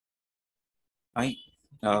Hi,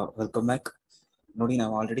 welcome back. ನೋಡಿ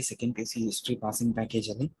ನಾವು already second P U C history passing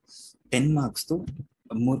ಪ್ಯಾಕೇಜಲ್ಲಿ 10 ಮಾರ್ಕ್ಸ್ದು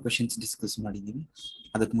 3 questions discuss ಮಾಡಿದ್ದೀವಿ.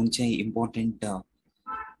 ಅದಕ್ಕೆ ಮುಂಚೆ ಇಂಪಾರ್ಟೆಂಟ್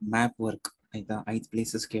ಮ್ಯಾಪ್ ವರ್ಕ್ ಆಯಿತಾ, 5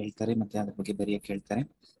 ಪ್ಲೇಸಸ್ ಕೇಳ್ತಾರೆ ಮತ್ತು ಅದ್ರ ಬಗ್ಗೆ ಬರೆಯೋಕ್ಕೆ ಹೇಳ್ತಾರೆ.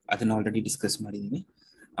 ಅದನ್ನು ಆಲ್ರೆಡಿ ಡಿಸ್ಕಸ್ ಮಾಡಿದ್ದೀವಿ.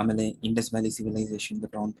 ಆಮೇಲೆ Indus valley civilisation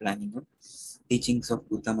town planning, teachings of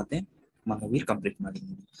Buddha ಮತ್ತು ಮಹಾವೀರ್ ಕಂಪ್ಲೀಟ್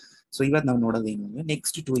ಮಾಡಿದ್ದೀವಿ. ಸೊ ಇವತ್ತು ನಾವು ನೋಡೋದೇನು ಅಂದರೆ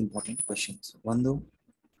ನೆಕ್ಸ್ಟ್ 2 ಇಂಪಾರ್ಟೆಂಟ್ ಕ್ವಶನ್ಸ್. ಒಂದು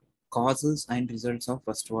causes and results of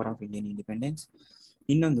first war of Indian independence,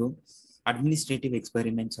 ಇನ್ನೊಂದು administrative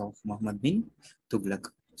experiments of Mohammed bin Tughlaq.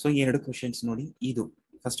 So ಈ 2 ಕ್ವಶನ್ಸ್ ನೋಡಿ. ಇದು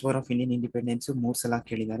first war of Indian independence 3 ಸಲ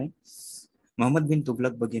ಕೇಳಿದ್ದಾರೆ. ಮೊಹಮ್ಮದ್ ಬಿನ್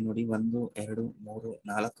ತುಗ್ಲಕ್ ಬಗ್ಗೆ ನೋಡಿ 1, 2, 3, 4,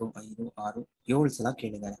 5, 6, 7 ಸಲ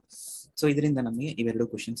ಕೇಳಿದ್ದಾರೆ. ಸೊ ಇದರಿಂದ ನಮಗೆ ಇವೆರಡು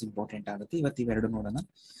ಕ್ವಶನ್ಸ್ ಇಂಪಾರ್ಟೆಂಟ್ ಆಗುತ್ತೆ. ಇವತ್ತು ಇವೆರಡು ನೋಡೋಣ.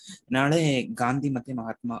 ನಾಳೆ ಗಾಂಧಿ ಮತ್ತೆ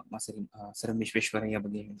ಮಹಾತ್ಮ ಸರ್ ವಿಶ್ವೇಶ್ವರಯ್ಯ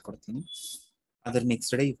ಬಗ್ಗೆ ಹೇಳ್ಕೊಡ್ತೀನಿ. ಅದರ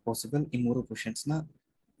ನೆಕ್ಸ್ಟ್ ಡೇ ಇಫ್ ಪಾಸಿಬಲ್ ಈ 3 ಕ್ವಶನ್ಸ್ನ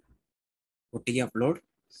ಒಟ್ಟಿಗೆ ಅಪ್ಲೋಡ್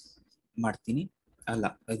ಮಾಡ್ತೀನಿ. ಅಲ್ಲ,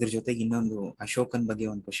 ಇದ್ರ ಜೊತೆಗೆ ಇನ್ನೊಂದು ಅಶೋಕನ್ ಬಗ್ಗೆ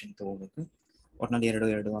ಒಂದು ಕ್ವಶನ್ ತಗೋಬೇಕು. ಒಟ್ನಲ್ಲಿ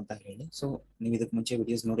 2 ಅಂತ ಹೇಳಿ. ಸೊ ನೀವು ಇದಕ್ಕೆ ಮುಂಚೆ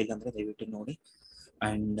ವಿಡಿಯೋಸ್ ನೋಡಿಲ್ಲ ಅಂದ್ರೆ ದಯವಿಟ್ಟು ನೋಡಿ.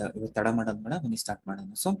 ಅಂಡ್ ಇವತ್ತು ತಡ ಮಾಡೋದ್ ಬೇಡ, ಬನ್ನಿ ಸ್ಟಾರ್ಟ್ ಮಾಡೋಣ.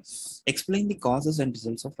 So explain the causes and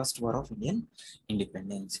results of first war of Indian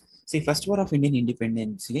independence. First war of Indian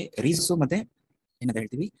ಇಂಡಿಪೆಂಡೆನ್ಸ್ಗೆ reasons ಮತ್ತೆ ಏನಂತ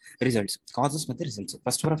ಹೇಳ್ತೀವಿ, ರಿಸಲ್ಟ್ಸ್. ಕಾಸಸ್ ಮತ್ತೆ results.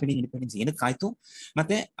 First war of Indian independence ಏನಕ್ಕಾಯ್ತು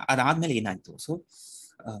ಮತ್ತೆ ಅದಾದ್ಮೇಲೆ ಏನಾಯ್ತು. ಸೊ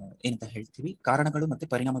ಏನಂತ ಹೇಳ್ತೀವಿ, ಕಾರಣಗಳು ಮತ್ತೆ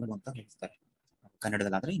ಪರಿಣಾಮಗಳು ಅಂತ ಹೇಳ್ತಾರೆ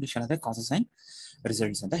ಕನ್ನಡದಲ್ಲಾದ್ರೆ. ಇಂಗ್ಲಿಷ್ ಆದ್ರೆ ಕಾಸಸ್ ಅಂಡ್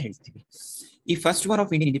ರಿಸಲ್ಟ್ಸ್ ಅಂತ ಹೇಳ್ತೀವಿ. ಈ first war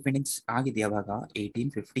of Indian independence ಆಗಿದೆ ಯಾವಾಗ?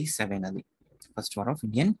 1857 ಅಲ್ಲಿ first war of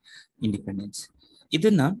Indian independence.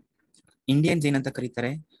 ಇದನ್ನ ಇಂಡಿಯನ್ಸ್ ಏನಂತ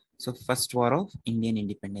ಕರೀತಾರೆ? So first war of Indian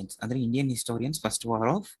independence ಅಂದ್ರೆ Indian historians first war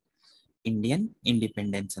of Indian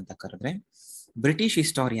independence ಅಂತ ಕರೆದ್ರೆ, ಬ್ರಿಟಿಷ್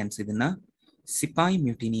ಹಿಸ್ಟೋರಿಯನ್ಸ್ ಇದನ್ನ ಸಿಪಾಯಿ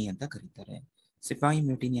ಮ್ಯೂಟಿನಿ ಅಂತ ಕರೀತಾರೆ. ಸಿಪಾಯಿ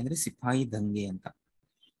ಮ್ಯೂಟಿನಿ ಅಂದ್ರೆ ಸಿಪಾಯಿ ದಂಗೆ ಅಂತ,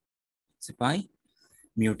 ಸಿಪಾಯಿ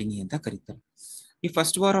ಮ್ಯೂಟಿನಿ ಅಂತ ಕರೀತಾರೆ. ಈ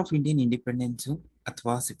first war of Indian independence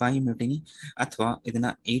ಅಥವಾ ಸಿಪಾಯಿ ಮ್ಯೂಟಿನಿ ಅಥವಾ ಇದನ್ನ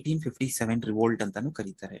 1857 ರಿವೋಲ್ಟ್ ಅಂತಾನು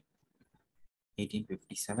ಕರೀತಾರೆ.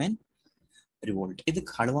 1857 ರಿವೋಲ್ಟ್.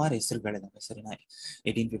 ಇದಕ್ಕೆ ಹಲವಾರು ಹೆಸರುಗಳಿದಾವೆ, ಸರಿನಾ?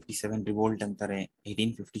 1857 ರಿವೋಲ್ಟ್ ಅಂತಾರೆ,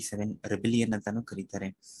 1857 ರೆಬಿಲಿಯನ್ ಅಂತಾನು ಕರೀತಾರೆ.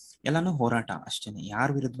 ಎಲ್ಲಾನು ಹೋರಾಟ ಅಷ್ಟೇನೆ. ಯಾರ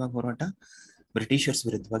ವಿರುದ್ಧವಾಗಿ ಹೋರಾಟ? ಬ್ರಿಟಿಷರ್ಸ್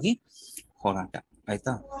ವಿರುದ್ಧವಾಗಿ ಹೋರಾಟ.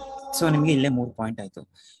 ಆಯ್ತಾ? ಸೊ ನಿಮ್ಗೆ ಇಲ್ಲೇ 3 ಪಾಯಿಂಟ್ ಆಯ್ತು.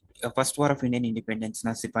 First war of Indian independence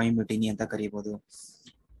ನ ಸಿಪಾಯಿ ಮ್ಯೂಟಿನಿ ಅಂತ ಕರೀಬಹುದು,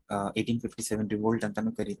 1857 ರಿವೋಲ್ಟ್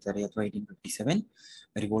ಅಂತಾನು ಕರೀತಾರೆ, ಅಥವಾ 1857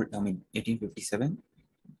 ರಿವೋಲ್ಟ್ 1857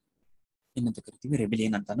 ಏನಂತ ಕರಿತೀವಿ,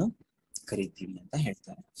 ರೆಬಿಲಿಯನ್ ಅಂತಾನು ಕರಿತೀವಿ ಅಂತ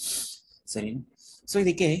ಹೇಳ್ತಾರೆ. ಸರಿ. ಸೊ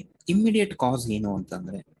ಇದಕ್ಕೆ ಇಮಿಡಿಯೇಟ್ ಕಾಸ್ ಏನು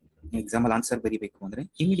ಅಂತಂದ್ರೆ, ಎಕ್ಸಾಂಪಲ್ ಆನ್ಸರ್ ಬರೀಬೇಕು ಅಂದ್ರೆ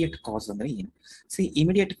ಇಮಿಡಿಯೇಟ್ ಕಾಸ್ ಅಂದ್ರೆ ಏನು?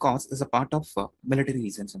 Immediate cos is a part of military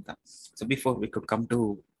reasons ಅಂತ. So before we could come to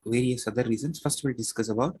various other reasons, first will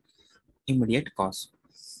discuss about immediate cos.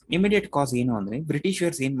 Immediate ಕಾಸ್ ಏನು ಅಂದ್ರೆ,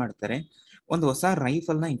 ಬ್ರಿಟಿಷರ್ಸ್ ಏನ್ ಮಾಡ್ತಾರೆ, ಒಂದು ಹೊಸ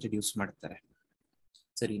ರೈಫಲ್ ನ ಇಂಟ್ರೊಡ್ಯೂಸ್ ಮಾಡ್ತಾರೆ.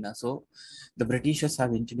 ಸರಿನಾ? So the Britishers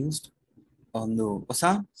have introduced ಒಂದು ಹೊಸ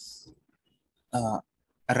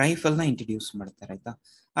ರೈಫಲ್ ನ ಇಂಟ್ರೊಡ್ಯೂಸ್ ಮಾಡ್ತಾರೆ. ಆಯ್ತಾ?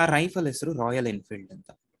 ಆ ರೈಫಲ್ ಹೆಸರು ರಾಯಲ್ ಎನ್ಫೀಲ್ಡ್ ಅಂತ.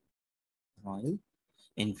 Royal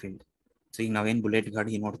Enfield. ಸೊ ಈಗ ನಾವೇನ್ ಬುಲೆಟ್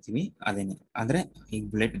ಗಾಡಿ ನೋಡ್ತೀವಿ ಅದೇನೆ, ಅಂದ್ರೆ ಈಗ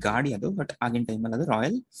ಬುಲೆಟ್ ಗಾಡಿ ಅದು, ಬಟ್ ಆಗಿನ ಟೈಮಲ್ಲಿ ಅದು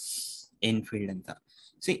ರಾಯಲ್ ಎನ್ಫೀಲ್ಡ್ ಅಂತ.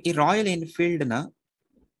 ಸೊ ಈ ರಾಯಲ್ ಎನ್ಫೀಲ್ಡ್ ನ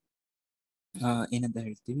ಏನಂತ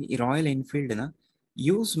ಹೇಳ್ತೀವಿ, ಈ ರಾಯಲ್ ಎನ್ಫೀಲ್ಡ್ ನ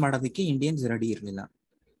ಯೂಸ್ ಮಾಡೋದಕ್ಕೆ ಇಂಡಿಯನ್ಸ್ ರೆಡಿ ಇರಲಿಲ್ಲ.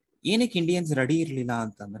 ಏನಕ್ಕೆ ಇಂಡಿಯನ್ಸ್ ರೆಡಿ ಇರಲಿಲ್ಲ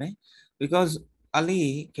ಅಂತಂದ್ರೆ, ಬಿಕಾಸ್ ಅಲ್ಲಿ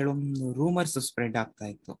ಕೆಲವೊಂದು ರೂಮರ್ಸ್ ಸ್ಪ್ರೆಡ್ ಆಗ್ತಾ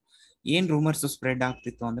ಇತ್ತು. ಏನ್ ರೂಮರ್ಸ್ ಸ್ಪ್ರೆಡ್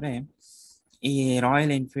ಆಗ್ತಿತ್ತು ಅಂದ್ರೆ, ಈ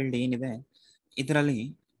ರಾಯಲ್ ಎನ್ಫೀಲ್ಡ್ ಏನಿದೆ ಇದರಲ್ಲಿ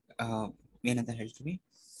ಏನಂತ ಹೇಳ್ತೀವಿ,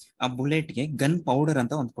 ಆ ಬುಲೆಟ್ಗೆ ಗನ್ ಪೌಡರ್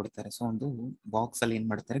ಅಂತ ಒಂದು ಕೊಡ್ತಾರೆ. ಸೊ ಒಂದು ಬಾಕ್ಸ್ ಅಲ್ಲಿ ಏನ್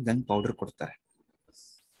ಮಾಡ್ತಾರೆ, ಗನ್ ಪೌಡರ್ ಕೊಡ್ತಾರೆ.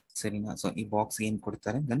 ಸರಿನಾ? ಸೊ ಈ ಬಾಕ್ಸ್ ಏನ್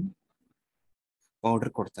ಕೊಡ್ತಾರೆ, ಗನ್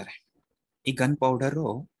ಪೌಡರ್ ಕೊಡ್ತಾರೆ. ಈ ಗನ್ ಪೌಡರು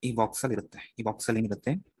ಈ ಬಾಕ್ಸ್ ಅಲ್ಲಿ ಇರುತ್ತೆ. ಈ ಬಾಕ್ಸ್ ಅಲ್ಲಿ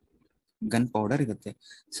ಏನಿರುತ್ತೆ, ಗನ್ ಪೌಡರ್ ಇರುತ್ತೆ.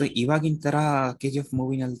 ಸೊ ಇವಾಗಿನ ತರ KGF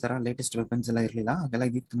ಮೂವಿನಲ್ಲಿ ತರ ಲೇಟೆಸ್ಟ್ ವೆಪನ್ಸ್ ಎಲ್ಲ ಇರಲಿಲ್ಲ. ಅದೆಲ್ಲ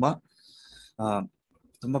ಇದು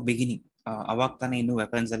ತುಂಬಾ ಬಿಗಿನಿಂಗ್. ಅವಾಗ ತಾನೇ ಇನ್ನು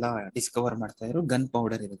ವೆಪನ್ಸ್ ಎಲ್ಲ ಡಿಸ್ಕವರ್ ಮಾಡ್ತಾ ಇದ್ರು. ಗನ್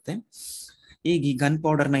ಪೌಡರ್ ಇರುತ್ತೆ. ಈಗ ಈ ಗನ್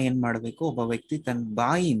ಪೌಡರ್ನ ಏನ್ ಮಾಡಬೇಕು, ಒಬ್ಬ ವ್ಯಕ್ತಿ ತನ್ನ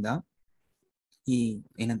ಬಾಯಿಯಿಂದ ಈ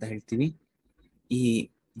ಏನಂತ ಹೇಳ್ತೀವಿ, ಈ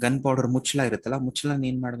ಗನ್ ಪೌಡರ್ ಮುಚ್ಚಳ ಇರುತ್ತಲ್ಲ, ಮುಚ್ಚಳನ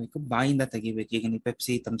ಏನ್ ಮಾಡ್ಬೇಕು, ಬಾಯಿಂದ ತೆಗಿಬೇಕು. ಈಗ ನೀವು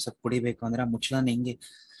ಪೆಪ್ಸಿ ಥಮ್ಸಪ್ ಕುಡಿಬೇಕು ಅಂದ್ರೆ ಆ ಮುಚ್ಚಳನ ಹೆಂಗೆ,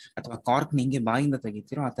 ಅಥವಾ ಕಾರ್ಕ್ ಹೆಂಗೆ ಬಾಯಿಂದ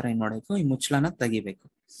ತೆಗಿತೀರೋ ಆ ತರ ಏನ್ ಮಾಡ್ಬೇಕು, ಈ ಮುಚ್ಚಳನ ತೆಗಿಬೇಕು.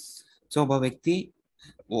 ಸೊ ಒಬ್ಬ ವ್ಯಕ್ತಿ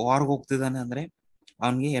ವಾರ್ಗೆ ಹೋಗ್ತಿದ್ದಾನೆ ಅಂದ್ರೆ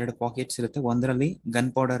ಅವನಿಗೆ 2 ಪಾಕೆಟ್ಸ್ ಇರುತ್ತೆ. ಒಂದರಲ್ಲಿ ಗನ್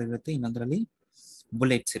ಪೌಡರ್ ಇರುತ್ತೆ, ಇನ್ನೊಂದರಲ್ಲಿ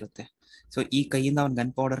ಬುಲೆಟ್ಸ್ ಇರುತ್ತೆ. ಸೊ ಈ ಕೈಯಿಂದ ಅವನ್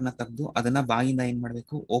ಗನ್ ಪೌಡರ್ನ ತೆಗೆದು ಅದನ್ನ ಬಾಯಿಂದ ಏನ್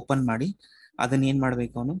ಮಾಡ್ಬೇಕು, ಓಪನ್ ಮಾಡಿ ಅದನ್ನ ಏನ್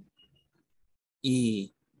ಮಾಡ್ಬೇಕು, ಅವನು ಈ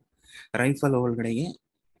ರೈಫಲ್ ಒಳಗಡೆಗೆ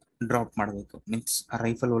ಡ್ರಾಪ್ ಮಾಡಬೇಕು. ಮೀನ್ಸ್ ಆ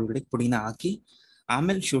ರೈಫಲ್ ಒಳಗಡೆ ಪುಡಿನ ಹಾಕಿ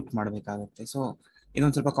ಆಮೇಲೆ ಶೂಟ್ ಮಾಡಬೇಕಾಗುತ್ತೆ. ಸೊ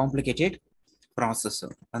ಇದೊಂದು ಸ್ವಲ್ಪ ಕಾಂಪ್ಲಿಕೇಟೆಡ್ ಪ್ರಾಸೆಸ್.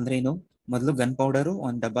 ಅಂದ್ರೆ ಏನು, ಮೊದಲು ಗನ್ ಪೌಡರು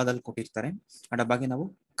ಒಂದು ಡಬ್ಬದಲ್ಲಿ ಕೊಟ್ಟಿರ್ತಾರೆ. ಆ ಡಬ್ಬಾಗೆ ನಾವು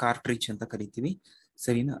ಕಾರ್ಟ್ರಿಡ್ಜ್ ಅಂತ ಕರಿತೀವಿ.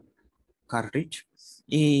 ಸರಿನಾ? ಕಾರ್ಟ್ರಿಡ್ಜ್.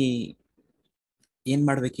 ಈ ಏನ್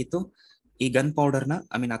ಮಾಡ್ಬೇಕಿತ್ತು, ಈ ಗನ್ ಪೌಡರ್ನ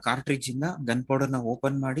ಆ ಕಾರ್ಟ್ರಿಡ್ಜ್ ಇಂದ ಗನ್ ಪೌಡರ್ನ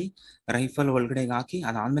ಓಪನ್ ಮಾಡಿ ರೈಫಲ್ ಒಳಗಡೆಗೆ ಹಾಕಿ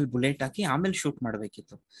ಅದಾದ್ಮೇಲೆ ಬುಲೆಟ್ ಹಾಕಿ ಆಮೇಲೆ ಶೂಟ್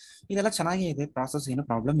ಮಾಡ್ಬೇಕಿತ್ತು. ಇದೆಲ್ಲ ಚೆನ್ನಾಗೇ ಇದೆ, ಪ್ರಾಸೆಸ್ ಏನು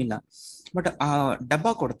ಪ್ರಾಬ್ಲಮ್ ಇಲ್ಲ. ಬಟ್ ಆ ಡಬ್ಬ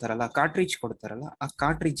ಕೊಡ್ತಾರಲ್ಲ, ಕಾರ್ಟ್ರಿಡ್ಜ್ ಕೊಡ್ತಾರಲ್ಲ, ಆ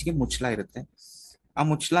ಕಾರ್ಟ್ರಿಡ್ಜ್ಗೆ ಮುಚ್ಚಳ ಇರುತ್ತೆ. ಆ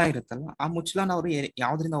ಮುಚ್ಚಳ ಇರುತ್ತಲ್ಲ, ಆ ಮುಚ್ಚಳನ ಅವರು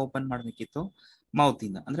ಯಾವ್ದ್ರಿಂದ ಓಪನ್ ಮಾಡ್ಬೇಕಿತ್ತು, ಮೌತ್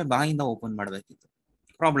ಇಂದ ಅಂದ್ರೆ ಬಾಯಿಂದ ಓಪನ್ ಮಾಡ್ಬೇಕಿತ್ತು.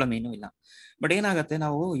 ಪ್ರಾಬ್ಲಮ್ ಏನೂ ಇಲ್ಲ. ಬಟ್ ಏನಾಗುತ್ತೆ,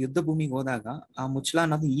 ನಾವು ಯುದ್ಧ ಭೂಮಿಗೆ ಹೋದಾಗ ಆ ಮುಚ್ಚಳ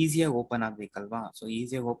ಅನ್ನೋದು ಈಸಿಯಾಗಿ ಓಪನ್ ಆಗ್ಬೇಕಲ್ವಾ. ಸೊ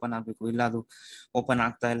ಈಸಿಯಾಗಿ ಓಪನ್ ಆಗ್ಬೇಕು, ಇಲ್ಲ ಅದು ಓಪನ್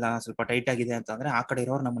ಆಗ್ತಾ ಇಲ್ಲ, ಸ್ವಲ್ಪ ಟೈಟ್ ಆಗಿದೆ ಅಂತಂದ್ರೆ ಆ ಕಡೆ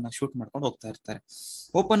ಇರೋರು ನಮ್ಮನ್ನ ಶೂಟ್ ಮಾಡ್ಕೊಂಡು ಹೋಗ್ತಾ ಇರ್ತಾರೆ.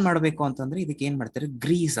 ಓಪನ್ ಮಾಡಬೇಕು ಅಂತಂದ್ರೆ ಇದಕ್ಕೆ ಏನ್ ಮಾಡ್ತಾರೆ,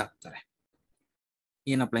 ಗ್ರೀಸ್ ಹಾಕ್ತಾರೆ.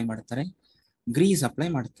 ಏನ್ ಅಪ್ಲೈ ಮಾಡ್ತಾರೆ, ಗ್ರೀಸ್ ಅಪ್ಲೈ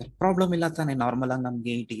ಮಾಡ್ತಾರೆ. ಪ್ರಾಬ್ಲಮ್ ಇಲ್ಲ ತಾನೆ, ನಾರ್ಮಲ್ ಆಗಿ ನಮ್ಗೆ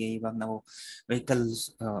ಗೇಟ್ಗೆ ಇವಾಗ ನಾವು ವೆಹಿಕಲ್ಸ್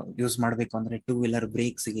ಯೂಸ್ ಮಾಡ್ಬೇಕು ಅಂದ್ರೆ ಟೂ ವೀಲರ್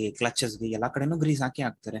ಬ್ರೇಕ್ಸ್ಗೆ, ಕ್ಲಚಸ್ಗೆ ಎಲ್ಲ ಕಡೆನೂ ಗ್ರೀಸ್ ಹಾಕಿ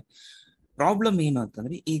ಹಾಕ್ತಾರೆ. ಪ್ರಾಬ್ಲಮ್ ಏನು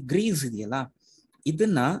ಅಂತಂದ್ರೆ ಈ ಗ್ರೀಸ್ ಇದೆಯಲ್ಲ,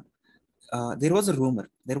 ಇದನ್ನ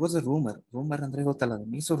ರೂಮರ್ ಅಂದ್ರೆ ಗೊತ್ತಲ್ಲ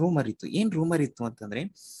ನಿಮಗೆ. ಸೊ ರೂಮರ್ ಇತ್ತು, ಏನ್ ರೂಮರ್ ಇತ್ತು ಅಂತಂದ್ರೆ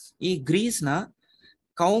ಈ ಗ್ರೀಸ್ ನ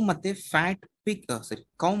ಕೌ ಮತ್ತೆ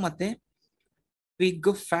ಪಿಗ್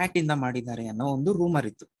ಫ್ಯಾಟ್ ಇಂದ ಮಾಡಿದ್ದಾರೆ ಅನ್ನೋ ಒಂದು ರೂಮರ್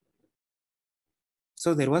ಇತ್ತು. So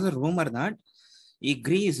there was a rumour that ಈ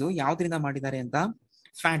ಗ್ರೀಸ್ ಯಾವ್ದ್ರಿಂದ ಮಾಡಿದ್ದಾರೆ ಅಂತ,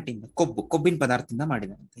 ಫ್ಯಾಟ್ ಇಂದ, ಕೊಬ್ಬಿನ ಪದಾರ್ಥದಿಂದ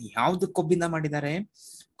ಮಾಡಿದ್ದಾರೆ ಅಂತ. ಯಾವ್ದು ಕೊಬ್ಬಿಂದ ಮಾಡಿದ್ದಾರೆ,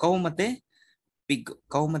 ಕೌ ಮತ್ತೆ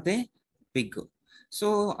ಪಿಗ್. ಸೊ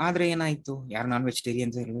ಆದ್ರೆ ಏನಾಯ್ತು, ಯಾರು ನಾನ್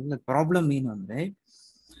ವೆಜಿಟೇರಿಯನ್ಸ್ ಇರಲಿಲ್ಲ. ಪ್ರಾಬ್ಲಮ್ ಏನು ಅಂದ್ರೆ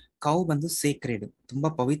ಕೌ ಬಂದು ಸೇಕ್ರೆಡ್, ತುಂಬಾ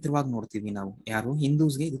ಪವಿತ್ರವಾಗಿ ನೋಡ್ತೀವಿ ನಾವು. ಯಾರು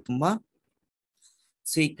ಹಿಂದೂಸ್ಗೆ ಇದು ತುಂಬಾ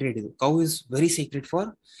ಸೀಕ್ರೆಟ್. ಇದು cow is very secret for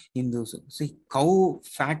Hindus. Cow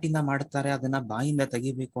fat ಇಂದ ಮಾಡ್ತಾರೆ, ಅದನ್ನ ಬಾಯಿಂದ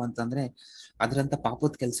ತೆಗಿಬೇಕು ಅಂತಂದ್ರೆ ಅದ್ರಂತ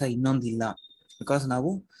ಪಾಪದ ಕೆಲಸ ಇನ್ನೊಂದಿಲ್ಲ. ಬಿಕಾಸ್ ನಾವು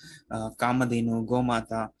ಕಾಮಧೇನು,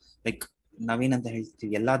 ಗೋಮಾತ, ಲೈಕ್ ನಾವೇನಂತ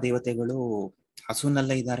ಹೇಳ್ತೀವಿ, ಎಲ್ಲಾ ದೇವತೆಗಳು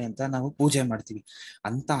ಹಸುನಲ್ಲೇ ಇದ್ದಾರೆ ಅಂತ ನಾವು ಪೂಜೆ ಮಾಡ್ತೀವಿ.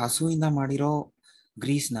 ಅಂತ ಹಸುವಿಂದ ಮಾಡಿರೋ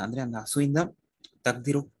ಗ್ರೀಸ್ನ, ಅಂದ್ರೆ அந்த ಹಸುವಿಂದ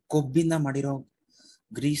ತೆಗ್ದಿರೋ ಕೊಬ್ಬಿಂದ ಮಾಡಿರೋ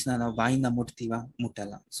ಗ್ರೀಸ್ನ ನಾವು ಬಾಯಿಂದ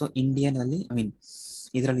ಮುಟ್ಟಲ್ಲ. ಸೊ ಇಂಡಿಯನ್ ಅಲ್ಲಿ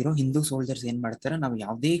ಇದರಲ್ಲಿರೋ ಹಿಂದೂ ಸೋಲ್ಜರ್ಸ್ ಏನ್ ಮಾಡ್ತಾರೆ, ನಾವು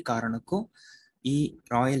ಯಾವುದೇ ಕಾರಣಕ್ಕೂ ಈ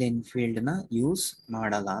ರಾಯಲ್ ಎನ್ಫೀಲ್ಡ್ ನ ಯೂಸ್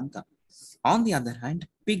ಮಾಡಲ್ಲ ಅಂತ. On the other hand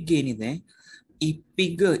pig ಏನಿದೆ, ಈ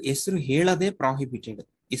ಪಿಗ್ ಹೆಸರು ಹೇಳದೆ ಪ್ರಾಹಿಬಿಟೆಡ್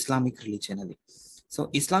ಇಸ್ಲಾಮಿಕ್ ರಿಲಿಜನ್ ಅಲ್ಲಿ. ಸೊ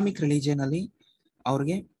ಇಸ್ಲಾಮಿಕ್ ರಿಲಿಜನ್ ಅಲ್ಲಿ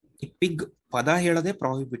ಅವ್ರಿಗೆ ಈ ಪಿಗ್ ಪದ ಹೇಳದೆ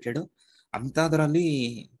ಪ್ರಾಹಿಬಿಟೆಡ್. ಅಂತದ್ರಲ್ಲಿ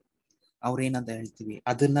ಅವ್ರೇನಂತ ಹೇಳ್ತೀವಿ,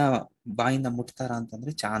 ಅದನ್ನ ಬಾಯಿಂದ ಮುಟ್ತಾರ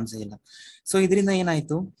ಅಂತಂದ್ರೆ ಚಾನ್ಸೇ ಇಲ್ಲ. ಸೊ ಇದರಿಂದ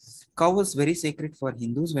ಏನಾಯ್ತು, cow is very secret for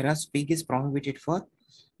Hindus, ವೆರಾಸ್ pig is prohibited for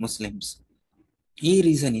Muslims. ಈ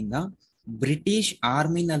ರೀಸನ್ ಇಂದ ಬ್ರಿಟಿಷ್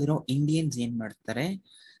ಆರ್ಮಿನಲ್ಲಿರೋ ಇಂಡಿಯನ್ಸ್ ಏನ್ ಮಾಡ್ತಾರೆ,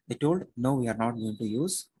 they told no, we are not going to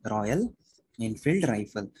use royal Enfield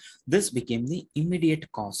rifle. This became the immediate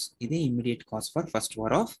ಕಾಸ್. ಇದೇ immediate cause for first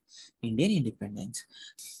war of Indian independence.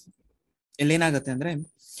 ಇಲ್ಲೇನಾಗುತ್ತೆ ಅಂದ್ರೆ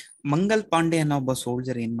ಮಂಗಲ್ ಪಾಂಡೆ ಅನ್ನೋ ಒಬ್ಬ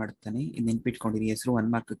soldier ಏನ್ ಮಾಡ್ತಾನೆ, ನೆನ್ಪಿಟ್ಕೊಂಡಿರಿ, ಹೆಸರು 1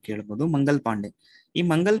 ಮಾರ್ಕ್ ಕೇಳ್ಬೋದು, ಮಂಗಲ್ ಪಾಂಡೆ. ಈ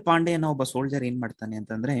ಮಂಗಲ್ ಪಾಂಡೆ ಅನ್ನೋ ಒಬ್ಬ ಸೋಲ್ಜರ್ ಏನ್ ಮಾಡ್ತಾನೆ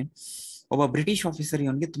ಅಂತಂದ್ರೆ, ಒಬ್ಬ ಬ್ರಿಟಿಷ್ ಆಫೀಸರ್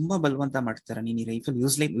ಇವನ್ಗೆ ತುಂಬಾ ಬಲವಂತ ಮಾಡ್ತಾರೆ, ನೀನ್ ಈ ರೈಫಲ್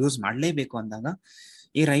ಯೂಸ್ ಮಾಡ್ಲೇಬೇಕು ಅಂದಾಗ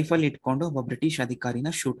ಈ ರೈಫಲ್ ಇಟ್ಕೊಂಡು ಒಬ್ಬ ಬ್ರಿಟಿಷ್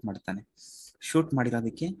ಅಧಿಕಾರಿನ ಶೂಟ್ ಮಾಡ್ತಾನೆ. ಶೂಟ್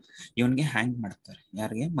ಮಾಡಿರೋದಕ್ಕೆ ಇವನ್ಗೆ ಹ್ಯಾಂಗ್ ಮಾಡ್ತಾರೆ.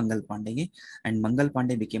 ಯಾರಿಗೆ, Mangal ಪಾಂಡೆಗೆ. And Mangal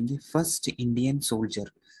Pandey became the first Indian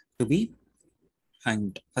soldier to B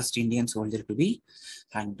hanged.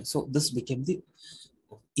 So this became the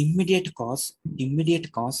immediate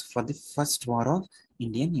cause for the first war of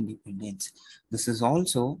Indian independence. This is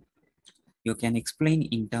also, you can explain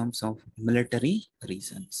in terms of military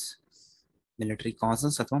reasons. Military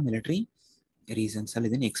causes ಅಥವಾ military reasons ಅಲ್ಲಿ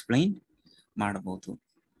ಇದನ್ನು explain ಮಾಡಬಹುದು,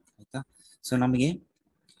 ಆಯ್ತಾ. So ನಮಗೆ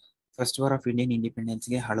first war of Indian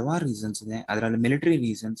ಇಂಡಿಪೆಂಡೆನ್ಸ್ಗೆ ಹಲವಾರು reasons ಇದೆ. ಅದರಲ್ಲಿ military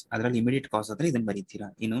reasons, ಅದರಲ್ಲಿ ಇಮಿಡಿಯೇಟ್ ಕಾಸ್ ಆದ್ರೆ ಇದನ್ನ ಬರೀತೀರಾ.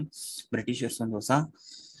 ಇನ್ನು ಬ್ರಿಟಿಷರ್ಸ್ ಒಂದು ಹೊಸ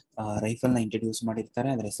ರೈಫಲ್ ನ ಇಂಟ್ರೊಡ್ಯೂಸ್ ಮಾಡಿರ್ತಾರೆ,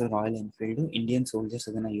 ಅದರ ಹೆಸರು ರಾಯಲ್ ಎನ್ಫೀಲ್ಡ್. ಇಂಡಿಯನ್ ಸೋಲ್ಜರ್ಸ್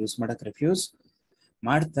ಅದನ್ನ ಯೂಸ್ ಮಾಡಕ್ ರೆಫ್ಯೂಸ್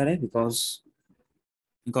ಮಾಡ್ತಾರೆ. ಬಿಕಾಸ್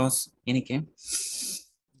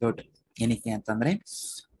ಏನಕ್ಕೆ ಅಂತಂದ್ರೆ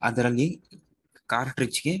ಅದರಲ್ಲಿ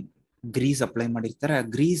ಕಾರ್ಟ್ರಿಡ್ಜ್ಗೆ ಗ್ರೀಸ್ ಅಪ್ಲೈ ಮಾಡಿರ್ತಾರೆ. ಆ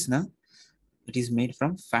ಗ್ರೀಸ್ ನ it is made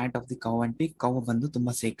from fat of the cow and pig. Cow ಬಂದು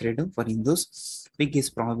ತುಂಬಾ Sacred for Hindus, pig is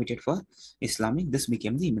prohibited for Islamic. This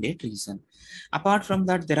became the immediate reason. Apart from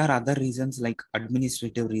that there are other reasons like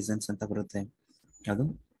administrative reasons ಅಂತ ಬರುತ್ತೆ. ಯಾವುದು,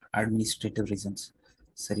 administrative reasons,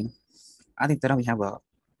 ಸರಿ. ಅದೇ ತರ we have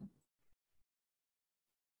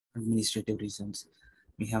administrative reasons,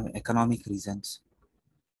 we have economic reasons,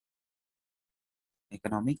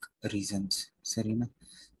 ಸರಿನಾ.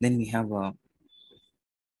 then we have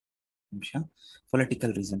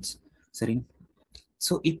political reasons, ಸರಿನಾ.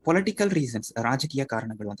 So ಈ political reasons, ರಾಜಕೀಯ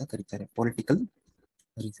ಕಾರಣಗಳು ಅಂತ ಕರೀತಾರೆ, ಪೊಲಿಟಿಕಲ್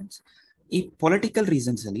ರೀಸನ್ಸ್. ಈ ಪೊಲಿಟಿಕಲ್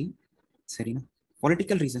ರೀಸನ್ಸ್ ಅಲ್ಲಿ, ಸರಿನಾ,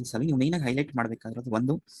 ಪೊಲಿಟಿಕಲ್ ರೀಸನ್ಸ್ ಅಲ್ಲಿ ನೀವು ಮೇನ್ ಆಗಿ ಹೈಲೈಟ್ ಮಾಡಬೇಕಾಗಿರೋದು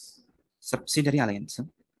ಒಂದು ಸಬ್ಸಿಡರಿ ಅಲಯನ್ಸ್,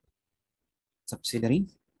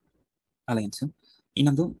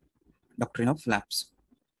 ಇನ್ನೊಂದು ಡಾಕ್ಟ್ರಿನ್ ಆಫ್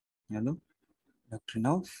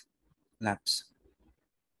ಲ್ಯಾಪ್ಸ್,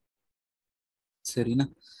 ಸರಿನಾ.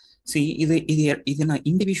 ಇದನ್ನ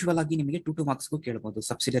ಇಂಡಿವಿಜುವಲ್ ಆಗಿ ನಿಮಗೆ 2 ಮಾರ್ಕ್ಸ್ಗೂ ಕೇಳಬಹುದು.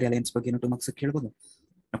 ಸಬ್ಸಿಡರಿ ಅಲಯನ್ಸ್ ಬಗ್ಗೆ 2 ಮಾರ್ಕ್ಸ್ ಕೇಳಬಹುದು,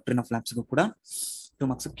 ಡಾಕ್ಟ್ರಿನ್ ಆಫ್ ಲ್ಯಾಬ್ಸ್ಗೂ ಕೂಡ 2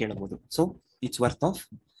 ಮಾರ್ಕ್ಸ್ ಕೇಳಬಹುದು. So it's worth of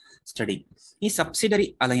study. ಈ ಸಬ್ಸಿಡರಿ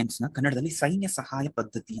ಅಲಯನ್ಸ್ ನ ಕನ್ನಡದಲ್ಲಿ ಸೈನ್ಯ ಸಹಾಯ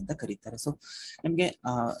ಪದ್ಧತಿ ಅಂತ ಕರೀತಾರೆ. ಸೊ ನಿಮ್ಗೆ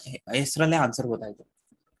ಹೆಸರಲ್ಲೇ ಆನ್ಸರ್ ಗೊತ್ತಾಯ್ತು,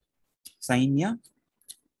 ಸೈನ್ಯ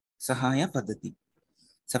ಸಹಾಯ ಪದ್ಧತಿ,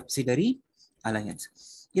 ಸಬ್ಸಿಡರಿ ಅಲಯನ್ಸ್.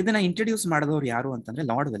 ಇದನ್ನ ಇಂಟ್ರೊಡ್ಯೂಸ್ ಮಾಡಿದವರು ಯಾರು ಅಂತಂದ್ರೆ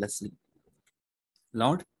ಲಾರ್ಡ್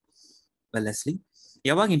ವೆಲೆಸ್ಲಿ.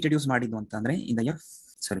 ಯಾವಾಗ ಇಂಟ್ರೊಡ್ಯೂಸ್ ಮಾಡಿದ್ದು ಅಂತಂದ್ರೆ ಇನ್ ದ ಇಯರ್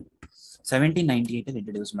 1798 ಅಲ್ಲಿ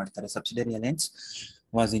ಇಂಟ್ರೊಡ್ಯೂಸ್ ಮಾಡ್ತಾರೆ. Subsidiary alliance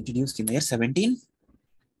was introduced in the year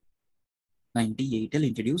 1798 ಅಲ್ಲಿ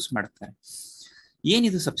ಇಂಟ್ರೊಡ್ಯೂಸ್ ಮಾಡ್ತಾರೆ.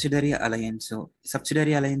 ಏನಿದು ಸಬ್ಸಿಡರಿ ಅಲಯನ್ಸ್?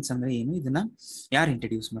 ಸಬ್ಸಿಡರಿ ಅಲಯನ್ಸ್ ಅಂದ್ರೆ ಏನು? ಇದನ್ನ ಯಾರು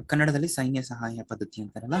ಇಂಟ್ರೊಡ್ಯೂಸ್ ಮಾಡಿ? ಕನ್ನಡದಲ್ಲಿ ಸೈನ್ಯ ಸಹಾಯ ಪದ್ಧತಿ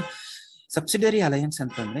ಅಂತಾರಲ್ಲ. ಸಬ್ಸಿಡರಿ ಅಲಯನ್ಸ್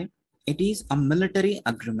ಅಂತಂದ್ರೆ it is a military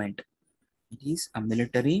agreement. It's a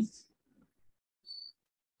military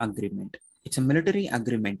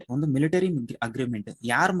agreement. ಒಂದು ಮಿಲಿಟರಿ ಅಗ್ರಿಮೆಂಟ್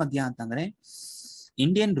ಯಾರ ಮಧ್ಯ ಅಂತಂದ್ರೆ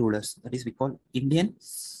Indian rulers, that is we call Indian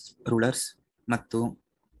rulers ಮತ್ತು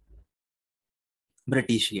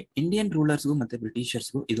ಬ್ರಿಟಿಷ್ಗೆ. ಇಂಡಿಯನ್ ರೂಲರ್ಸ್ಗೂ ಮತ್ತೆ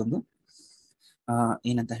ಬ್ರಿಟಿಷರ್ಸ್ಗೂ ಇದೊಂದು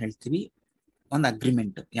ಏನಂತ ಹೇಳ್ತೀವಿ, ಒಂದು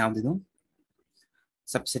ಅಗ್ರಿಮೆಂಟ್. ಯಾವ್ದಿದು?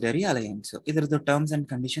 Subsidiary alliance. ಇದರದ್ದು ಟರ್ಮ್ಸ್ ಅಂಡ್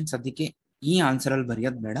ಕಂಡೀಷನ್ಸ್ ಸದ್ಯಕ್ಕೆ ಈ ಆನ್ಸರ್ ಅಲ್ಲಿ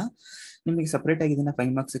ಬರೆಯೋದು ಬೇಡ, ನಿಮಗೆ ಸಪರೇಟ್ ಆಗಿ ಇದನ್ನ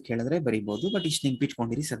 5 ಮಾರ್ಕ್ಸ್ ಕೇಳಿದ್ರೆ ಬರೀಬಹುದು. ಬಟ್ ಇಷ್ಟು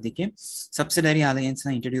ನೆನ್ಪಿಟ್ಕೊಂಡಿರಿ ಸದ್ಯಕ್ಕೆ. ಸಬ್ಸಿಡರಿ ಅಲಯನ್ಸ್ ನ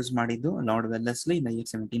ಇಂಟ್ರೊಡ್ಯೂಸ್ ಮಾಡಿದ್ದು ಲಾರ್ಡ್ ವೆಲ್ಲೆಸ್ಲಿ ಇನ್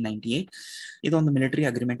 1798. ಇದೊಂದು ಮಿಲಿಟರಿ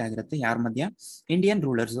ಅಗ್ರಿಮೆಂಟ್ ಆಗಿರುತ್ತೆ. ಯಾರ ಮಧ್ಯ? Indian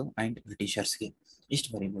rulers and ಬ್ರಿಟಿಷರ್ಸ್ಗೆ. ಇಷ್ಟು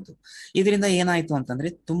ಬರೀಬಹುದು. ಇದರಿಂದ ಏನಾಯ್ತು ಅಂತಂದ್ರೆ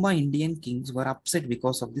ತುಂಬಾ Indian Kings var upset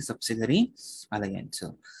because of the subsidiary alliance.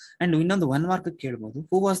 And ಇನ್ನೊಂದು 1 ಮಾರ್ಕ್ ಕೇಳ್ಬೋದು,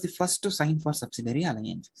 who was the first to sign for subsidiary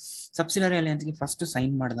alliance? Subsidiary alliance ಗೆ ಫಸ್ಟ್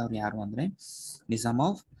ಸೈನ್ ಮಾಡಿದವರು ಯಾರು ಅಂದ್ರೆ ನಿಜಾಮ್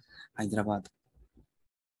ಆಫ್ ಹೈದರಾಬಾದ್.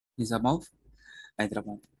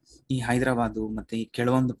 ಈ ಹೈದರಾಬಾದ್ ಮತ್ತೆ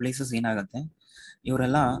ಕೆಲವೊಂದು ಪ್ಲೇಸಸ್ ಏನಾಗುತ್ತೆ,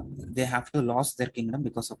 ಇವರೆಲ್ಲ they have to loss there Kingdom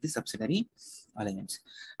because of the subsidiary alliance.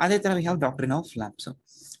 ಅದೇ ತರ we have doctrine of labs.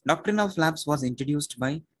 Doctrine of labs was introduced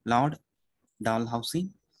by lord Dalhousie.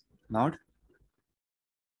 Lord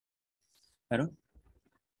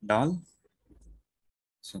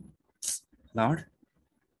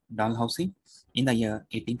Dalhousie in the year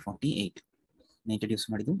 1848. Introduce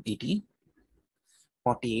ಮಾಡಿದ್ದು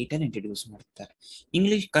 1848 ಅಲ್ಲಿ introduce ಮಾಡ್ತಾರೆ.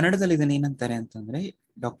 ಕನ್ನಡದಲ್ಲಿ ಇದನ್ನ ಏನಂತಾರೆ ಅಂತಂದ್ರೆ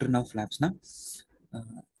doctrine of labs ನ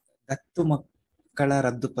ದತ್ತು ಮಕ್ಕಳ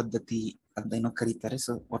ರದ್ದು ಪದ್ಧತಿ ಅಂತ ಏನೋ ಕರೀತಾರೆ.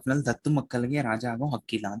 ಸೊ ಒಟ್ನಲ್ಲಿ ದತ್ತು ಮಕ್ಕಳಿಗೆ ರಾಜ ಆಗೋ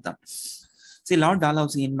ಹಕ್ಕಿಲ್ಲ ಅಂತ. ಲಾರ್ಡ್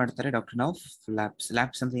ಡಾಲ್ಹೌಸಿ ಏನ್ ಮಾಡ್ತಾರೆ? ಡಾಕ್ಟ್ರಿನ್ ಆಫ್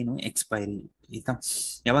ಲ್ಯಾಬ್ಸ್ ಅಂದ್ರೆ ಏನು? ಎಕ್ಸ್ಪೈರಿ. ಆಯ್ತಾ?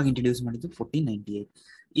 ಯಾವಾಗ ಇಂಟ್ರೊಡ್ಯೂಸ್ ಮಾಡಿದ್ದು? 1498.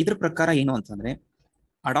 ಇದ್ರ ಪ್ರಕಾರ ಏನು ಅಂತಂದ್ರೆ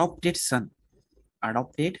adopted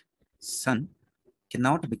sun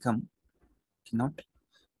cannot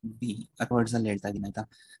be words ಅಲ್ಲಿ ಹೇಳ್ತಾ ಇದೀನಿ, ಆಯ್ತಾ?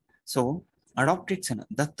 ಸೊ ಅಡಾಪ್ಟೆಡ್ ಸನ್,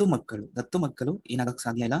 ದತ್ತು ಮಕ್ಕಳು ಏನಾಗಕ್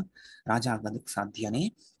ಸಾಧ್ಯ ಇಲ್ಲ, ರಾಜ ಆಗೋದಕ್ಕೆ ಸಾಧ್ಯನೇ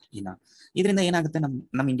ಇಲ್ಲ. ಇದರಿಂದ ಏನಾಗುತ್ತೆ,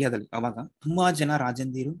 ನಮ್ಮ ಇಂಡಿಯಾದಲ್ಲಿ ಅವಾಗ ತುಂಬಾ ಜನ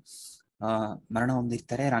ರಾಜಂದಿರು ಮರಣ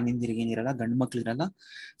ಹೊಂದಿರ್ತಾರೆ. ರಾಣಿಂದಿರಿಗೆ ಏನಿರಲ್ಲ, ಗಂಡು ಮಕ್ಳು ಇರಲ್ಲ.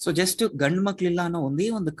 ಸೊ ಜಸ್ಟ್ ಗಂಡು ಮಕ್ಳಿಲ್ಲ ಅನ್ನೋ ಒಂದೇ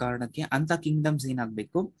ಒಂದು ಕಾರಣಕ್ಕೆ ಅಂತ ಕಿಂಗ್ಡಮ್ಸ್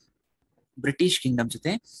ಏನಾಗ್ಬೇಕು, ಬ್ರಿಟಿಷ್ ಕಿಂಗ್ಡಮ್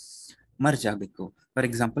ಜೊತೆ ಮರ್ಜ್ ಆಗ್ಬೇಕು. For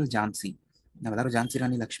example Jhansi. ನಾವೆಲ್ಲರೂ ಝಾನ್ಸಿ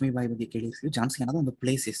ರಾಣಿ ಲಕ್ಷ್ಮೀಬಾಯಿ ಬಗ್ಗೆ ಕೇಳಿರ್ತೀವಿ. ಝಾನ್ಸಿ ಅನ್ನೋದು ಒಂದು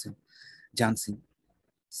ಪ್ಲೇಸ್ ಹೆಸರು. ಝಾನ್ಸಿ,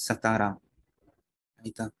 ಸತಾರಾ,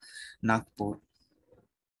 ಆಯ್ತಾ, ನಾಗ್ಪುರ್,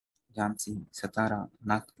 ಝಾನ್ಸಿ, ಸತಾರಾ,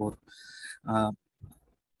 ನಾಗ್ಪುರ್,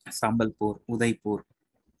 ಸಾಂಬಲ್ಪುರ್, ಉದಯ್ಪುರ್,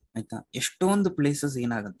 ಆಯ್ತಾ. ಎಷ್ಟೊಂದು ಪ್ಲೇಸಸ್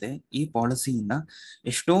ಏನಾಗುತ್ತೆ ಈ ಪಾಲಿಸಿಯಿಂದ,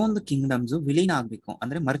 ಎಷ್ಟೊಂದು ಕಿಂಗ್ಡಮ್ಸ್ ವಿಲೀನ ಆಗ್ಬೇಕು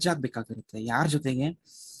ಅಂದ್ರೆ ಮರ್ಜ್ ಆಗ್ಬೇಕಾಗಿರುತ್ತೆ. ಯಾರ ಜೊತೆಗೆ?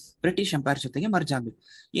 ಬ್ರಿಟಿಷ್ ಎಂಪೈರ್ ಜೊತೆಗೆ ಮರ್ಜ್ ಆಗ್ಬೇಕು.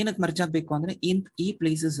 ಏನಕ್ಕೆ ಮರ್ಜ್ ಆಗ್ಬೇಕು ಅಂದ್ರೆ ಈ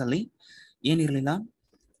ಪ್ಲೇಸಸ್ ಅಲ್ಲಿ ಏನಿರ್ಲಿಲ್ಲ,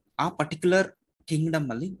 ಆ ಪರ್ಟಿಕ್ಯುಲರ್ ಕಿಂಗ್ಡಮ್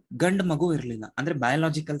ಅಲ್ಲಿ ಗಂಡು ಮಗು ಇರ್ಲಿಲ್ಲ. ಅಂದ್ರೆ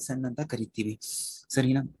ಬಯಾಲಜಿಕಲ್ ಸನ್ ಅಂತ ಕರಿತೀವಿ,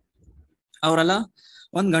 ಸರಿನಾ? ಅವರೆಲ್ಲ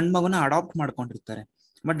ಒಂದ್ ಗಂಡು ಮಗುನ ಅಡಾಪ್ಟ್ ಮಾಡ್ಕೊಂಡಿರ್ತಾರೆ.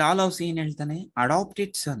 ಬಟ್ ಡಾಲ್ಹೌಸಿ ಏನ್ ಹೇಳ್ತಾನೆ?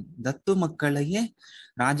 ಅಡಾಪ್ಟೆಡ್ ಸನ್, ದತ್ತು ಮಕ್ಕಳಿಗೆ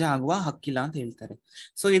ರಾಜ ಆಗುವ ಹಕ್ಕಿಲ್ಲ ಅಂತ ಹೇಳ್ತಾರೆ.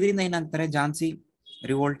 ಸೊ ಇದರಿಂದ ಏನಾಗ್ತಾರೆ, ಝಾನ್ಸಿ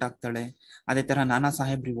ರಿವೋಲ್ಟ್ ಆಗ್ತಾಳೆ. ಅದೇ ತರ ನಾನಾ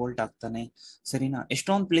ಸಾಹೇಬ್ ರಿವೋಲ್ಟ್ ಆಗ್ತಾನೆ, ಸರಿನಾ?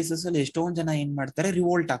 ಎಷ್ಟೊಂದು ಪ್ಲೇಸಸ್ ಅಲ್ಲಿ ಎಷ್ಟೊಂದ್ ಜನ ಏನ್ ಮಾಡ್ತಾರೆ,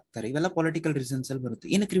 ರಿವೋಲ್ಟ್ ಆಗ್ತಾರೆ. ಇವೆಲ್ಲ ಪೊಲಿಟಿಕಲ್ ರೀಸನ್ಸ್ ಅಲ್ಲಿ ಬರುತ್ತೆ.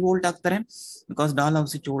 ಏನಕ್ಕೆ ರಿವೋಲ್ಟ್ ಆಗ್ತಾರೆ? Because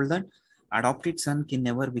Dalhousie told that adopted sun can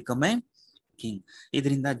never become A king.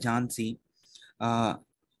 ಇದರಿಂದ ಝಾನ್ಸಿ,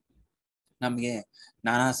 ನಮ್ಗೆ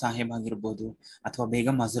ನಾನಾ ಸಾಹೇಬ್ ಆಗಿರ್ಬೋದು ಅಥವಾ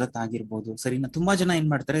ಬೇಗಂ ಹಜರತ್ ಆಗಿರ್ಬೋದು, ಸರಿನಾ, ತುಂಬಾ ಜನ ಏನ್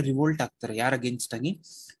ಮಾಡ್ತಾರೆ, ರಿವೋಲ್ಟ್ ಆಗ್ತಾರೆ. ಯಾರ ಅಗೇನ್ಸ್ಟ್ ಆಗಿ?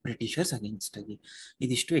 ಬ್ರಿಟಿಷರ್ಸ್ ಅಗೇನ್ಸ್ಟ್ ಆಗಿ.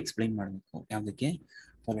 ಇದಿಷ್ಟು ಎಕ್ಸ್ಪ್ಲೈನ್ ಮಾಡ್ಬೇಕು. ಯಾವ್ದಕ್ಕೆ?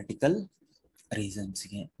 ಪೊಲಿಟಿಕಲ್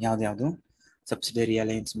ರೀಸನ್ಸ್ಗೆ. ಯಾವ್ದು? ಸಬ್ಸಿಡರಿ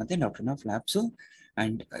ಅಲಯನ್ಸ್ ಮತ್ತೆ doctrine of labs.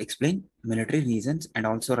 And explain military reasons and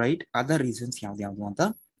also right other reasons ಯಾವ್ದು ಅಂತ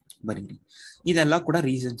ಬರೀರಿ. ಇದೆಲ್ಲ ಕೂಡ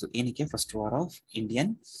ರೀಸನ್ಸ್ ಏನಕ್ಕೆ first war of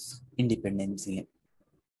Indian ಇಂಡಿಪೆಂಡೆನ್ಸ್ಗೆ.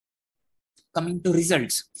 Coming to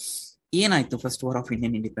results, ಏನಾಯ್ತು first war of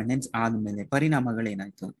Indian independence ಆದ್ಮೇಲೆ?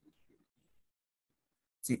 ಪರಿಣಾಮಗಳೇನಾಯ್ತು?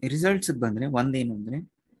 ರಿಸಲ್ಟ್ಸ್ ಬಂದ್ರೆ ಒಂದೇನು ಅಂದ್ರೆ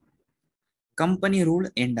ಕಂಪನಿ ರೂಲ್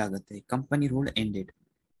ಎಂಡ್ ಆಗುತ್ತೆ. Company rule ended.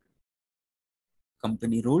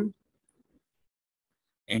 Company rule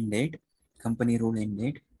ended, company rule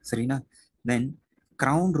ended, ಸರಿನಾ. Then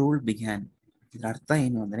crown rule began. ಇದರ ಅರ್ಥ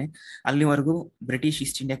ಏನು ಅಂದ್ರೆ ಅಲ್ಲಿವರೆಗೂ ಬ್ರಿಟಿಷ್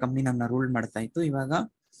ಈಸ್ಟ್ ಇಂಡಿಯಾ ಕಂಪನಿ ನಮ್ಮನ್ನ ರೂಲ್ ಮಾಡ್ತಾ ಇತ್ತು. ಇವಾಗ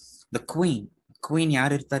ದ ಕ್ವೀನ್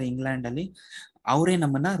ಯಾರು ಇರ್ತಾರೆ ಇಂಗ್ಲೆಂಡ್ ಅಲ್ಲಿ, ಅವರೇ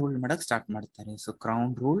ನಮ್ಮನ್ನ ರೂಲ್ ಮಾಡಕ್ ಸ್ಟಾರ್ಟ್ ಮಾಡ್ತಾರೆ. So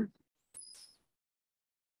crown rule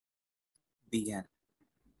began.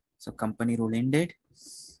 So company rule ended,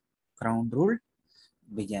 crown rule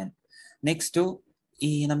began. Next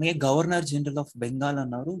ಈ ನಮಗೆ ಗವರ್ನರ್ ಜನರಲ್ ಆಫ್ ಬೆಂಗಾಲ್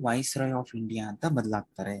ಅನ್ನೋರು ವೈಸ್ ರಾಯ್ ಆಫ್ ಇಂಡಿಯಾ ಅಂತ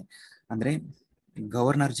ಬದಲಾಗ್ತಾರೆ. ಅಂದ್ರೆ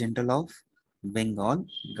governor general of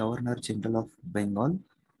Bengal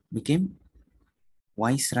became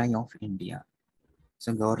wise Roy of India. So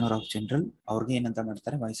governor of general ಅವ್ರಿಗೆ ಏನಂತ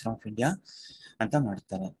ಮಾಡ್ತಾರೆ, ವೈಸ್ ರಾಯ್ ಆಫ್ ಇಂಡಿಯಾ ಅಂತ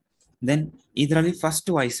ಮಾಡ್ತಾರೆ. ದೆನ್ ಇದರಲ್ಲಿ ಫಸ್ಟ್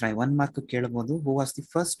ವೈಸ್ ರಾಯ್ 1 ಮಾರ್ಕ್ ಕೇಳಬಹುದು, who was the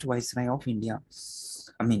first wise Roy of India.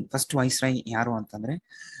 First wise Roy ಯಾರು ಅಂತಂದ್ರೆ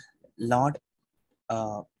ಲಾರ್ಡ್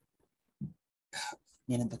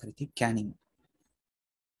ಏನಂತ ಕರಿತೀವಿ, canning.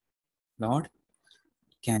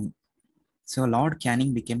 So lord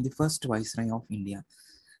canning became the first wise Roy of India.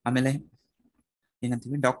 ಆಮೇಲೆ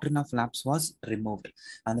ಏನಂತೀವಿ, doctrine of lapse was removed.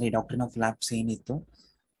 ಅಂದ್ರೆ ಡಾಕ್ಟ್ರಿನ್ ಆಫ್ ಲ್ಯಾಪ್ಸ್ ಏನಿತ್ತು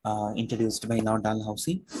introduced by lord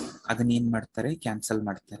Dalhousie, ಅದನ್ನ ಏನ್ ಮಾಡ್ತಾರೆ, ಕ್ಯಾನ್ಸಲ್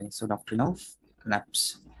ಮಾಡ್ತಾರೆ. So doctrine of lapse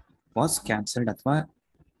was cancelled ಅಥವಾ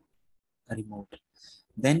ರಿಮೂವ್ಡ್.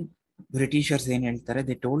 ದೆನ್ ಬ್ರಿಟಿಷರ್ಸ್ ಏನ್ ಹೇಳ್ತಾರೆ,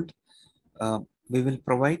 they told we will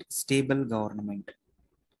provide stable government.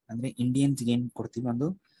 ಅಂದ್ರೆ ಇಂಡಿಯನ್ಸ್ ಏನ್ ಕೊಡ್ತೀವಿ, ಒಂದು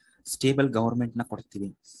ಸ್ಟೇಬಲ್ ಗವರ್ಮೆಂಟ್ ನ ಕೊಡ್ತೀವಿ.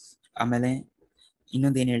 ಆಮೇಲೆ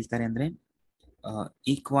ಇನ್ನೊಂದು ಏನ್ ಹೇಳ್ತಾರೆ ಅಂದ್ರೆ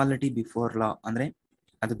ಈಕ್ವಾಲಿಟಿ ಬಿಫೋರ್ ಲಾ. ಅಂದ್ರೆ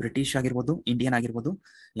ಅದು ಬ್ರಿಟಿಷ್ ಆಗಿರ್ಬೋದು, ಇಂಡಿಯನ್ ಆಗಿರ್ಬೋದು,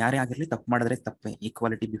 ಯಾರೇ ಆಗಿರ್ಲಿ ತಪ್ಪು ಮಾಡಿದ್ರೆ ತಪ್ಪೆ.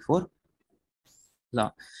 ಈಕ್ವಾಲಿಟಿ ಬಿಫೋರ್ ಲಾ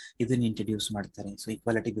ಇದನ್ನ ಇಂಟ್ರಡ್ಯೂಸ್ ಮಾಡ್ತಾರೆ. ಸೊ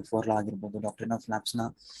ಈಕ್ವಾಲಿಟಿ ಬಿಫೋರ್ ಲಾ ಆಗಿರ್ಬೋದು, ಡಾಕ್ಟ್ರಿನ್ ಆಫ್ ಲ್ಯಾಪ್ಸ್ ನ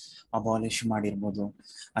ಅಬಾಲಿಷ್ ಮಾಡಿರ್ಬೋದು,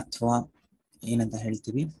 ಅಥವಾ ಏನಂತ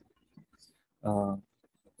ಹೇಳ್ತೀವಿ,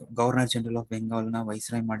 ಗವರ್ನರ್ ಜನರಲ್ ಆಫ್ ಬೆಂಗಾಲ್ ನ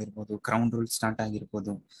ವೈಸ್ರಾಯ್ ಮಾಡಿರ್ಬೋದು, ಕ್ರೌನ್ ರೂಲ್ ಸ್ಟಾರ್ಟ್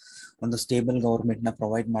ಆಗಿರ್ಬೋದು, ಒಂದು ಸ್ಟೇಬಲ್ ಗವರ್ಮೆಂಟ್ ನ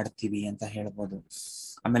ಪ್ರೊವೈಡ್ ಮಾಡ್ತೀವಿ ಅಂತ ಹೇಳ್ಬೋದು.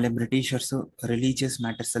 ಆಮೇಲೆ ಬ್ರಿಟಿಷರ್ಸ್ ರಿಲಿಜಿಯಸ್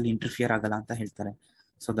ಮ್ಯಾಟರ್ಸ್ ಅಲ್ಲಿ ಇಂಟರ್ಫಿಯರ್ ಆಗಲ್ಲ ಅಂತ ಹೇಳ್ತಾರೆ.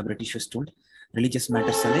 So the Britishers told religious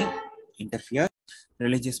matters ಅಲ್ಲಿ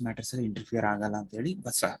ಇಂಟರ್ಫಿಯರ್ ಆಗಲ್ಲ ಅಂತ ಹೇಳಿ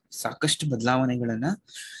ಸಾಕಷ್ಟು ಬದಲಾವಣೆಗಳನ್ನ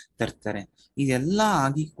ತರ್ತಾರೆ. ಇದೆಲ್ಲ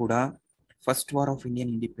ಆಗಿ ಕೂಡ first war of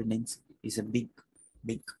Indian independence is a big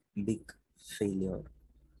failure.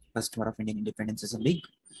 First war of Indian independence is a big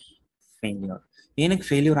failure. ಏನಕ್ಕೆ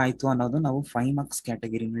ಫೇಲ್ಯೂರ್ ಆಯ್ತು ಅನ್ನೋದು ನಾವು 5 ಮಾರ್ಕ್ಸ್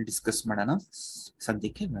ಕ್ಯಾಟಗರಿನಲ್ಲಿ ಡಿಸ್ಕಸ್ ಮಾಡೋಣ,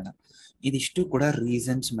 ಸದ್ಯಕ್ಕೆ ಬೇಡ. ಇದಿಷ್ಟು ಕೂಡ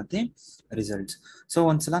ರೀಸನ್ಸ್ ಮತ್ತೆ ರಿಸಲ್ಟ್ಸ್. ಸೊ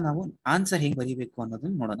ಒಂದ್ಸಲ ನಾವು ಆನ್ಸರ್ ಹೇಗೆ ಬರೀಬೇಕು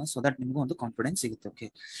ಅನ್ನೋದನ್ನ ನೋಡೋಣ, ಸೊ ದಟ್ ನಿಮ್ಗೆ ಒಂದು ಕಾನ್ಫಿಡೆನ್ಸ್ ಸಿಗುತ್ತೆ. ಓಕೆ,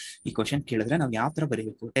 ಈ ಕ್ವಶನ್ ಕೇಳಿದ್ರೆ ನಾವು ಯಾವ ತರ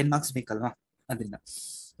ಬರೀಬೇಕು, 10 ಮಾರ್ಕ್ಸ್ ಬೇಕಲ್ವಾ, ಅದರಿಂದ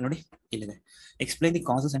ನೋಡಿ ಇಲ್ಲಿದೆ. Explain the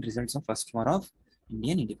causes and results of first war of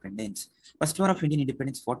Indian independence. First war of Indian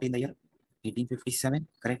independence Ghat in the year 1857,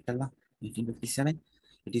 correct ಅಲ್ವಾ? 1857.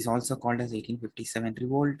 It is also called as 1857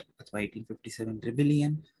 revolt ಅಥವಾ 1857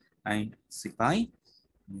 rebellion and Sipai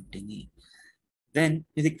mutiny. Then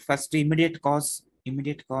ಇದಕ್ಕೆ first immediate ಕಾಸ್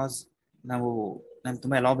ನಾನು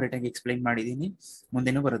ತುಂಬಾ elaborate ಆಗಿ explain ಮಾಡಿದ್ದೀನಿ,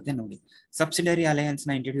 ಮುಂದೆನೂ ಬರುತ್ತೆ ನೋಡಿ. ಸಬ್ಸಿಡರಿ ಅಲಯನ್ಸ್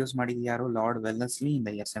ನ ಇಂಟ್ರೊಡ್ಯೂಸ್ ಮಾಡಿದ್ದು ಯಾರು, lord Wellesley in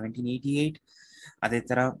the year 1788. ಅದೇ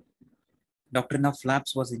ತರ doctrine of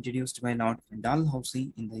lapse was introduced by lord Dalhousie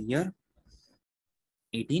in the year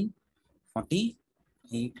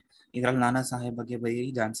 1848. ಇದರಲ್ಲಿ ನಾನಾ ಸಾಹೇಬ್ ಬಗ್ಗೆ ಬರೀರಿ,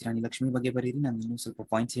 ಝಾನ್ಸಿ ರಾಣಿ ಲಕ್ಷ್ಮಿ ಬಗ್ಗೆ ಬರೀರಿ. ನಾನು ಇನ್ನೂ ಸ್ವಲ್ಪ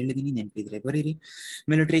ಪಾಯಿಂಟ್ಸ್ ಹೇಳಿದೀನಿ, ನೆನಪಿದ್ರೆ ಬರೀರಿ.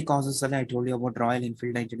 ಮಿಲಿಟರಿ ಕಾಸಸ್ ಅಲ್ಲಿ I told you about royal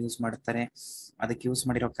Enfield introduce ಮಾಡ್ತಾರೆ. ಅದಕ್ಕೆ ಯೂಸ್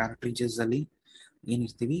ಮಾಡಿರೋ ಕ್ಯಾರೆಕ್ಟರೇಜಸ್ ಅಲ್ಲಿ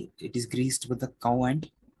ಏನಿರ್ತೀವಿ, it is ಗ್ರೀಸ್ಡ್ with the cow and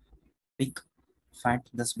pig fat,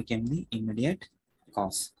 Dus became the immediate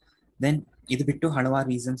cos. Then ಇದು ಬಿಟ್ಟು ಹಲವಾರು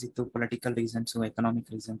ರೀಸನ್ಸ್ ಇತ್ತು, political reasons, economic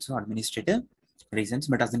reasons, administrative reasons.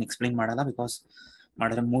 But ಅದನ್ನ ಎಕ್ಸ್ಪ್ಲೈನ್ ಮಾಡಲ್ಲ, ಬಿಕಾಸ್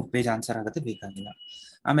ಮಾಡಿದ್ರೆ 3 ಪೇಜ್ ಆನ್ಸರ್ ಆಗುತ್ತೆ, ಬೇಕಾಗಿಲ್ಲ.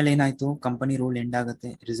 ಆಮೇಲೆ ಏನಾಯ್ತು, ಕಂಪನಿ ರೂಲ್ ಎಂಡ್ ಆಗುತ್ತೆ.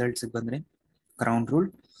 ರಿಸಲ್ಟ್ಸ್ ಬಂದ್ರೆ ಕ್ರೌನ್ ರೂಲ್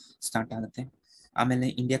ಸ್ಟಾರ್ಟ್ ಆಗುತ್ತೆ. ಆಮೇಲೆ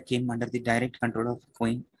India came under the direct control of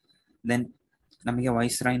queen. Then ನಮಗೆ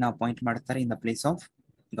ವೈಸ್ ರಾಯ್ನ ಅಪಾಯಿಂಟ್ ಮಾಡ್ತಾರೆ in the place of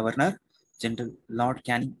governor general. Lord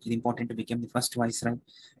canning ಇದು important, became the first wise Roy.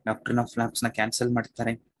 Doctrine of lapse ನ cancel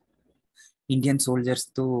ಮಾಡ್ತಾರೆ. Indian soldiers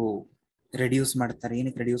reduce ಮಾಡ್ತಾರೆ.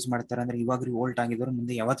 ಏನಕ್ಕೆ reduce ಮಾಡ್ತಾರೆ ಅಂದ್ರೆ ಇವಾಗ ರಿವೋಲ್ಟ್ ಆಗಿದ್ರು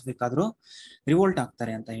ಮುಂದೆ ಯಾವತ್ತು ಬೇಕಾದ್ರೂ ರಿವೋಲ್ಟ್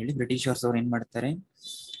ಆಗ್ತಾರೆ ಅಂತ ಹೇಳಿ ಬ್ರಿಟಿಷರ್ಸ್ ಅವ್ರು ಏನ್ ಮಾಡ್ತಾರೆ,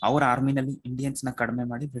 ಅವ್ರ ಆರ್ಮಿನಲ್ಲಿ ಇಂಡಿಯನ್ಸ್ ನ ಕಡಿಮೆ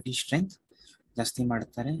ಮಾಡಿ ಬ್ರಿಟಿಷ್ ಸ್ಟ್ರೆಂತ್ ಜಾಸ್ತಿ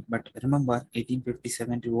ಮಾಡ್ತಾರೆ. But remember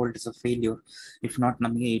 1857 revolt is a failure. If not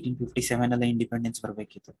ನಮಗೆ 1857 ಅಲ್ಲೇ ಇಂಡಿಪೆಂಡೆನ್ಸ್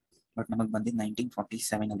ಬರಬೇಕಿತ್ತು, ಬಟ್ ನಮಗೆ ಬಂದಿದ್ದು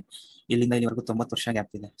 1947 ಅಲ್ಲಿ. ಇಲ್ಲಿಂದ ಇಲ್ಲಿವರೆಗೂ 90 ವರ್ಷ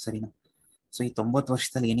ಗ್ಯಾಪ್ ಇದೆ, ಸರಿನಾ? ಸೊ ಈ 90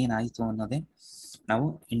 ವರ್ಷದಲ್ಲಿ ಏನೇನಾಯಿತು ಅನ್ನೋದೇ ನಾವು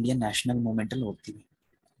ಇಂಡಿಯನ್ ನ್ಯಾಷನಲ್ ಮೂವ್ಮೆಂಟ್ ಅಲ್ಲಿ ಹೋಗ್ತೀವಿ.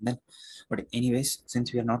 But anyways, since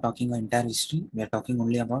we are not talking about entire history, we are talking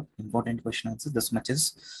only about important question answers. This much is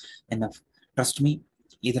enough. Trust me,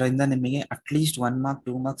 ಇದರಿಂದ ನಿಮಗೆ ಅಟ್ಲೀಸ್ಟ್ 1 ಮಾರ್ಕ್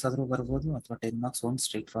 2 ಮಾರ್ಕ್ಸ್ ಆದ್ರೂ ಬರ್ಬೋದು, ಅಥವಾ 10 ಮಾರ್ಕ್ಸ್ ಒಂದು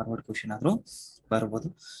straight forward question ಆದ್ರೂ ಬರ್ಬೋದು.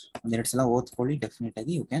 ಒಂದೆರಡು ಸಲ ಓದ್ಕೊಳ್ಳಿ, ಡೆಫಿನೆಟ್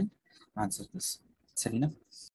ಆಗಿ ಯು ಕ್ಯಾನ್ ಆನ್ಸರ್ ದಿಸ್, ಸರಿನಾ?